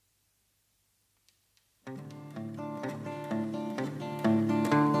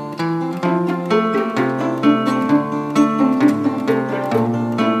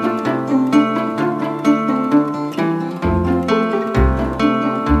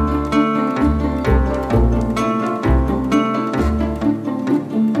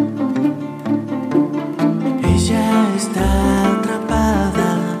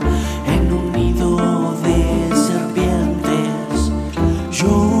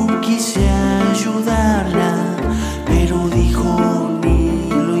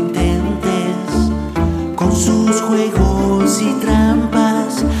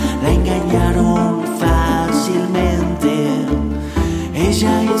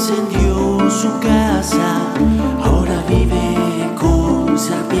incendió su casa, ahora vive con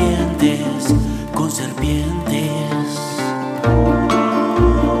serpientes, con serpientes.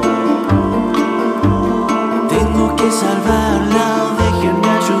 Tengo que salvarla, déjenme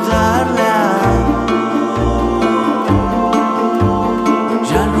ayudarla.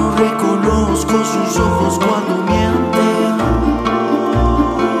 Ya no reconozco sus ojos cuando miente.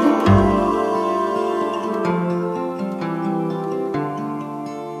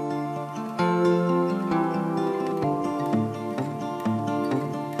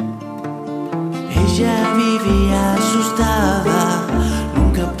 Ella vivía asustada,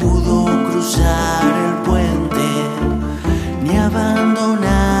 nunca pudo cruzar el puente, ni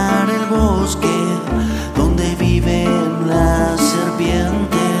abandonar el bosque donde viven las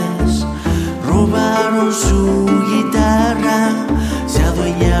serpientes. Robaron su guitarra, se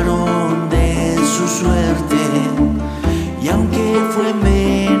adueñaron de su suerte, y aunque fue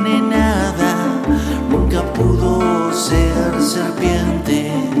envenenada, nunca pudo ser serpiente.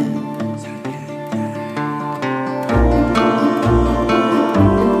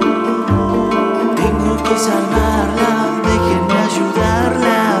 Que salvarla, déjenme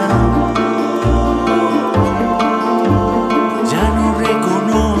ayudarla. Ya no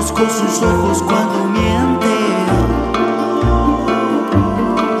reconozco sus ojos cuando miente.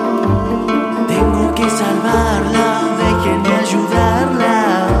 Tengo que salvarla, déjenme ayudarla.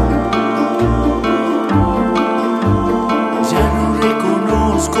 Ya no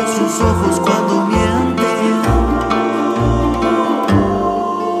reconozco sus ojos cuando miente.